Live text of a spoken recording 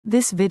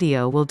This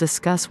video will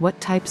discuss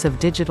what types of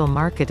digital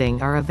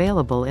marketing are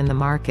available in the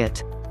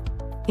market.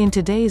 In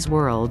today's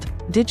world,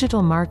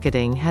 digital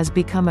marketing has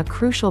become a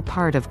crucial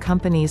part of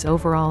companies'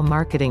 overall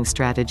marketing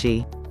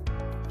strategy.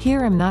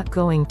 Here I'm not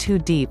going too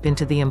deep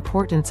into the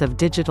importance of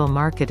digital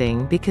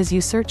marketing because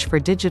you search for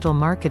digital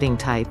marketing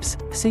types,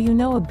 so you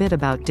know a bit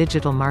about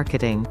digital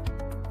marketing.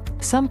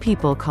 Some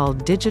people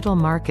called digital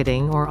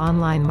marketing or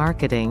online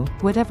marketing,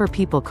 whatever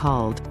people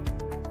called.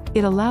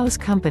 It allows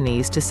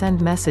companies to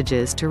send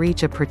messages to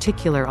reach a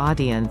particular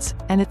audience,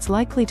 and it's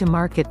likely to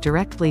market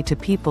directly to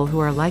people who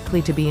are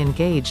likely to be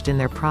engaged in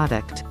their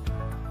product.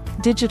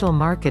 Digital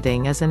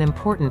marketing is an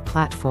important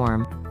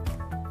platform.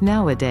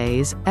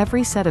 Nowadays,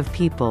 every set of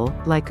people,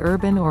 like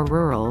urban or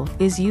rural,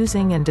 is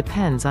using and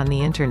depends on the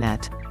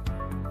internet.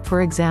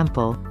 For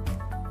example,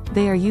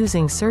 they are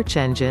using search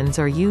engines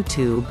or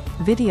YouTube,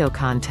 video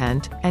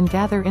content, and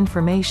gather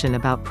information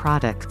about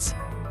products.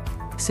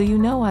 So you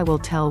know I will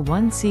tell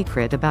one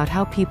secret about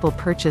how people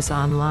purchase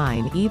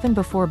online. Even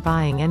before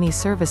buying any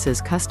services,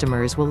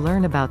 customers will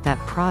learn about that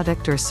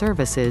product or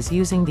services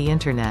using the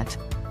internet.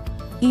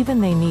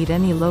 Even they need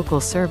any local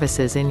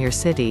services in your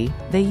city,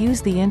 they use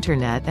the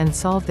internet and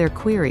solve their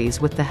queries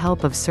with the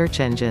help of search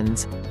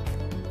engines.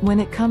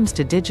 When it comes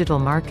to digital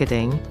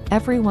marketing,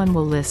 everyone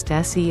will list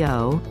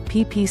SEO,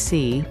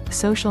 PPC,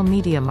 social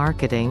media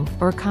marketing,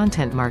 or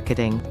content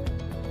marketing.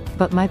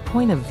 But my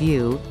point of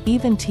view,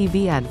 even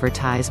TV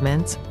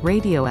advertisements,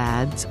 radio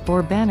ads,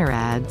 or banner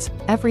ads,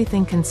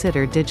 everything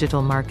considered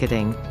digital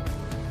marketing.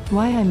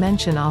 Why I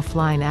mention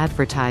offline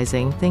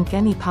advertising? Think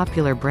any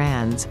popular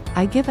brands,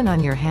 I given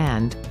on your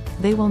hand,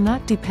 they will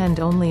not depend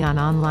only on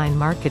online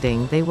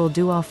marketing, they will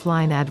do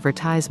offline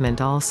advertisement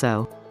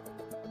also.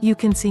 You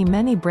can see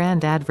many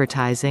brand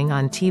advertising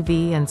on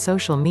TV and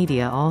social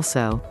media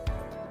also.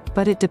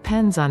 But it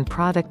depends on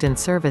product and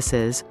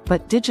services,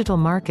 but digital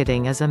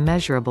marketing is a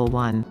measurable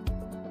one.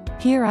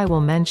 Here I will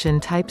mention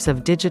types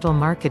of digital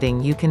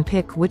marketing. You can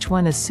pick which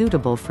one is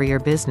suitable for your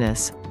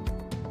business.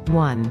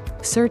 1.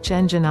 Search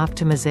engine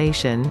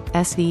optimization,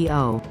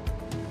 SEO.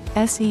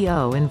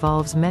 SEO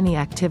involves many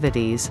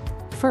activities.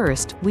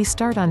 First, we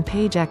start on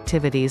page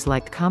activities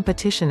like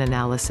competition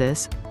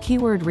analysis,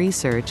 keyword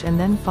research, and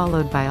then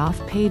followed by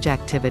off-page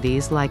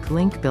activities like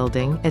link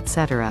building,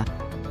 etc.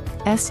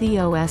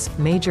 SEO's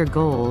major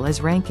goal is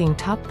ranking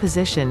top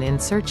position in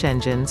search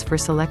engines for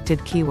selected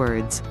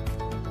keywords.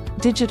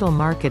 Digital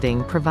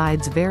marketing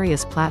provides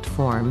various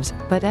platforms,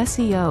 but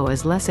SEO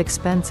is less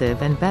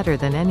expensive and better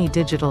than any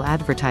digital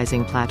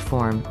advertising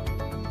platform.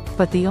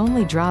 But the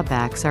only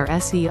drawbacks are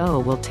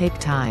SEO will take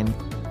time.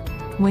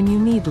 When you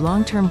need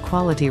long-term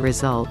quality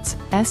results,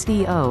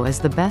 SEO is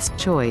the best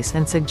choice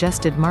and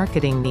suggested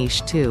marketing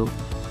niche too.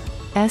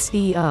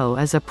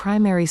 SEO is a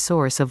primary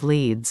source of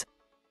leads.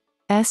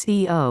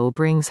 SEO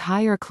brings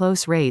higher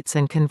close rates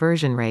and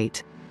conversion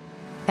rate.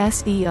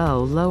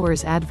 SEO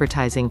lowers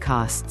advertising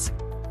costs.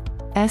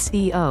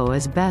 SEO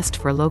is best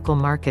for local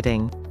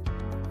marketing.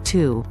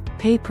 2.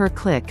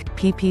 Pay-per-click,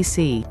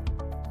 PPC.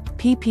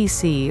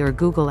 PPC or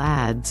Google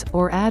Ads,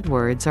 or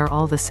AdWords are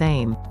all the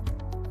same.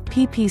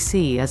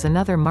 PPC is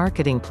another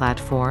marketing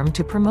platform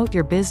to promote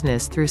your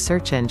business through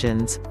search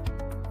engines.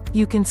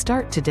 You can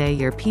start today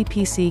your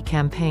PPC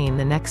campaign.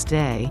 The next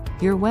day,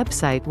 your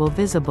website will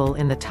visible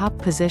in the top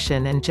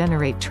position and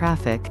generate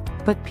traffic,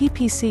 but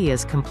PPC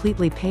is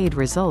completely paid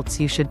results.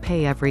 You should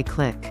pay every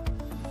click.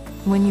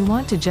 When you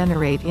want to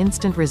generate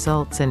instant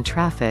results and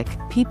traffic,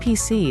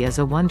 PPC is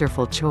a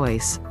wonderful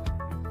choice.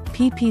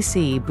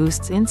 PPC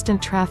boosts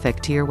instant traffic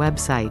to your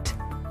website.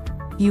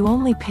 You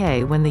only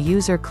pay when the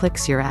user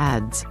clicks your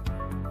ads.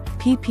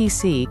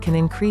 PPC can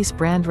increase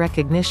brand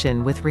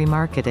recognition with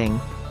remarketing.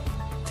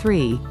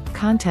 3.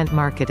 Content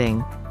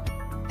marketing.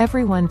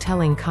 Everyone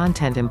telling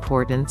content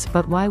importance,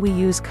 but why we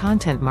use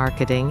content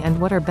marketing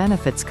and what are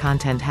benefits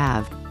content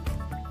have.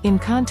 In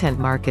content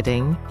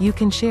marketing, you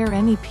can share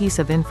any piece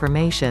of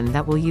information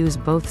that will use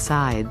both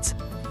sides.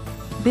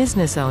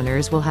 Business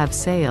owners will have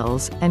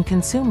sales, and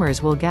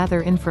consumers will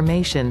gather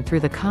information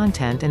through the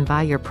content and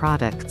buy your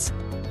products.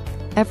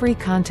 Every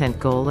content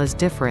goal is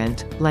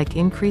different, like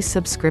increase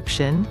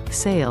subscription,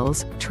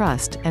 sales,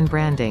 trust, and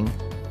branding.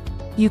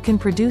 You can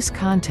produce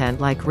content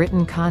like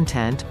written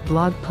content,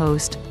 blog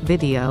post,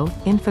 video,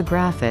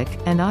 infographic,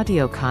 and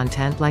audio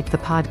content like the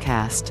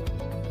podcast.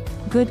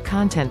 Good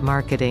content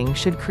marketing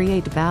should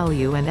create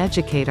value and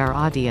educate our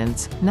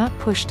audience, not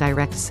push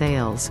direct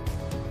sales.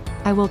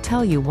 I will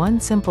tell you one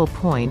simple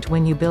point: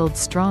 when you build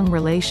strong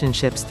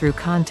relationships through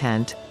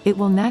content, it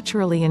will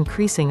naturally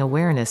increasing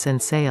awareness and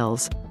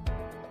sales.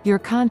 Your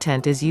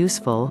content is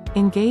useful,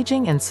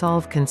 engaging, and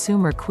solve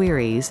consumer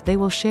queries. They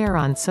will share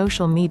on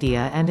social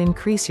media and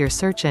increase your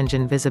search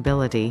engine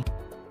visibility.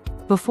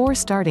 Before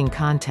starting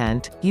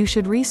content, you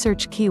should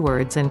research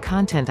keywords and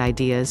content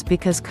ideas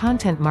because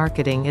content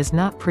marketing is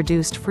not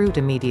produced fruit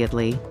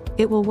immediately.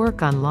 It will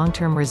work on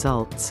long-term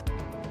results.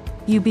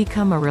 You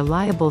become a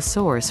reliable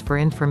source for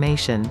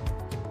information.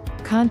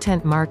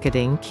 Content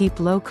marketing keep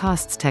low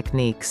costs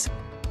techniques.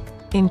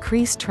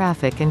 Increase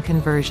traffic and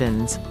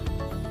conversions.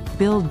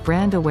 Build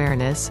brand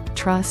awareness,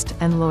 trust,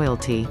 and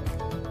loyalty.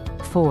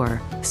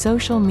 4.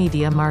 Social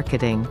media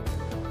marketing.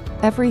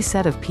 Every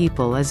set of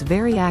people is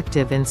very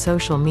active in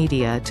social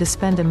media to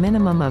spend a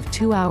minimum of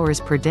 2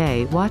 hours per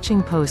day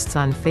watching posts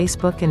on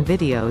Facebook and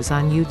videos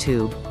on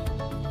YouTube.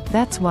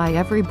 That's why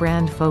every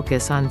brand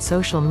focus on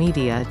social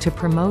media to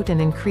promote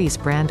and increase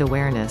brand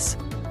awareness.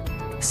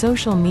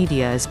 Social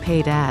media is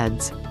paid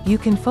ads. You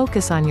can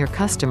focus on your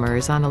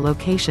customers on a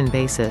location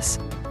basis.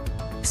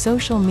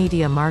 Social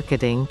media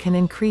marketing can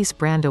increase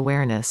brand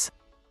awareness.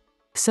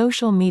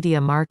 Social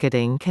media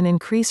marketing can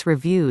increase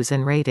reviews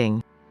and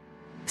rating.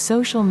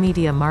 Social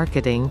media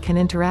marketing can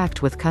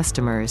interact with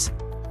customers.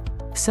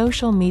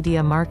 Social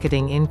media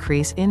marketing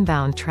increase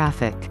inbound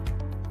traffic.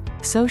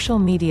 Social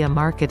media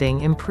marketing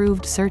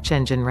improved search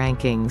engine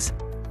rankings.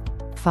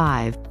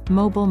 5.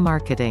 Mobile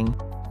marketing.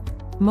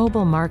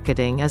 Mobile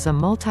marketing is a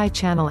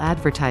multi-channel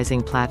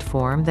advertising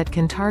platform that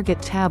can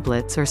target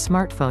tablets or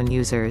smartphone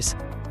users.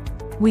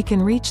 We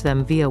can reach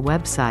them via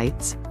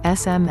websites,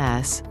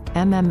 SMS,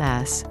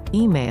 MMS,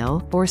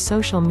 email, or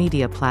social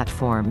media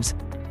platforms.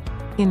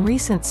 In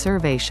recent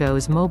survey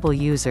shows mobile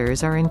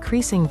users are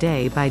increasing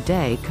day by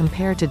day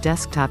compared to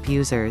desktop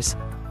users.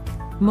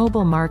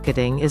 Mobile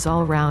marketing is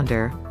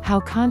all-rounder,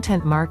 how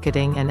content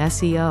marketing and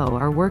SEO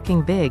are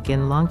working big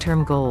in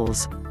long-term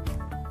goals.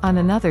 On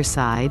another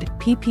side,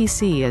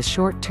 PPC is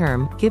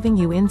short-term, giving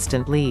you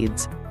instant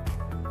leads.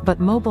 But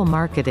mobile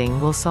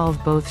marketing will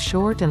solve both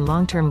short and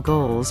long-term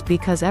goals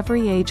because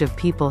every age of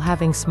people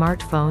having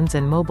smartphones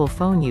and mobile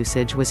phone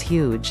usage was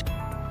huge.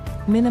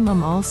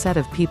 Minimum all set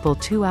of people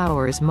 2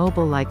 hours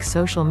mobile like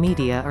social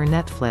media or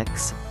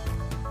Netflix.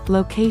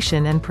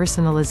 Location and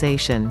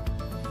personalization.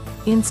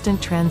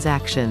 Instant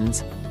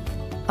transactions.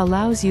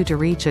 Allows you to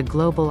reach a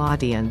global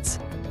audience.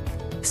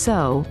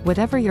 So,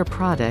 whatever your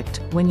product,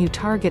 when you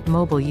target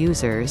mobile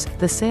users,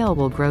 the sale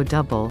will grow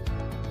double.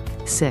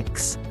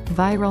 6.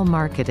 Viral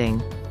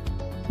marketing.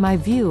 My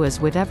view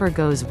is whatever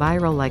goes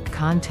viral like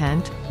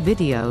content,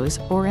 videos,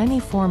 or any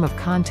form of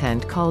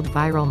content called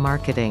viral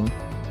marketing.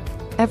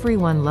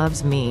 Everyone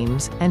loves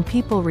memes, and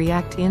people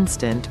react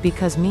instant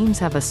because memes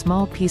have a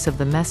small piece of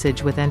the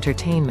message with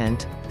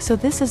entertainment, so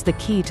this is the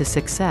key to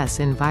success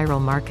in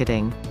viral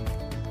marketing.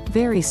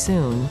 Very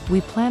soon,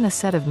 we plan a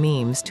set of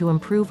memes to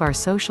improve our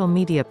social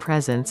media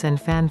presence and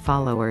fan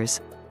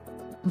followers.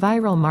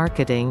 Viral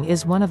marketing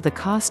is one of the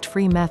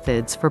cost-free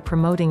methods for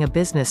promoting a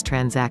business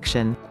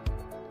transaction.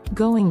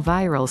 Going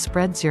viral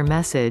spreads your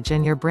message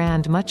and your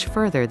brand much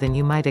further than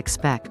you might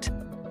expect.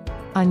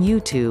 On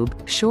YouTube,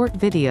 short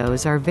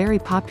videos are very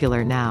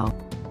popular now.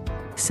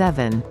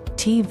 7.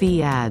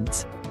 TV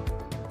ads.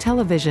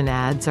 Television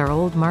ads are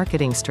old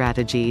marketing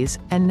strategies,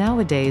 and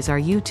nowadays our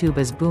YouTube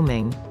is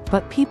booming,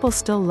 but people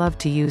still love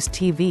to use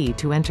TV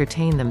to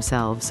entertain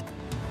themselves.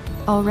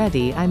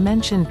 Already I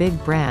mentioned big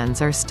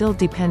brands are still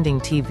depending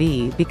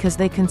TV because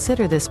they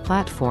consider this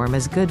platform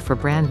as good for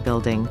brand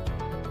building.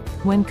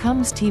 When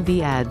comes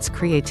TV ads,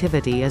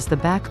 creativity is the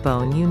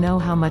backbone. You know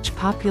how much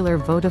popular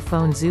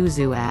Vodafone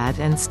Zuzu ad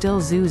and still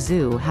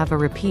Zuzu have a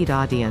repeat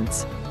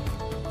audience.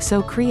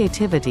 So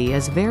creativity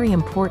is very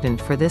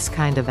important for this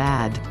kind of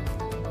ad.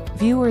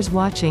 Viewers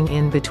watching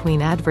in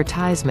between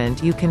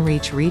advertisement, you can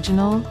reach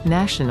regional,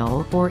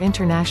 national, or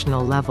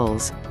international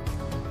levels.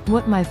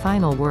 What my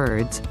final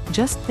words,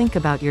 just think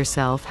about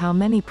yourself how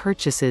many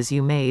purchases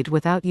you made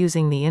without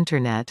using the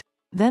internet.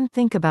 Then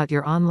think about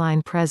your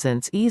online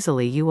presence.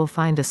 Easily you will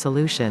find a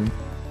solution.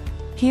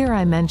 Here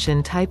I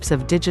mention types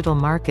of digital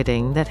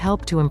marketing that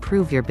help to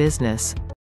improve your business.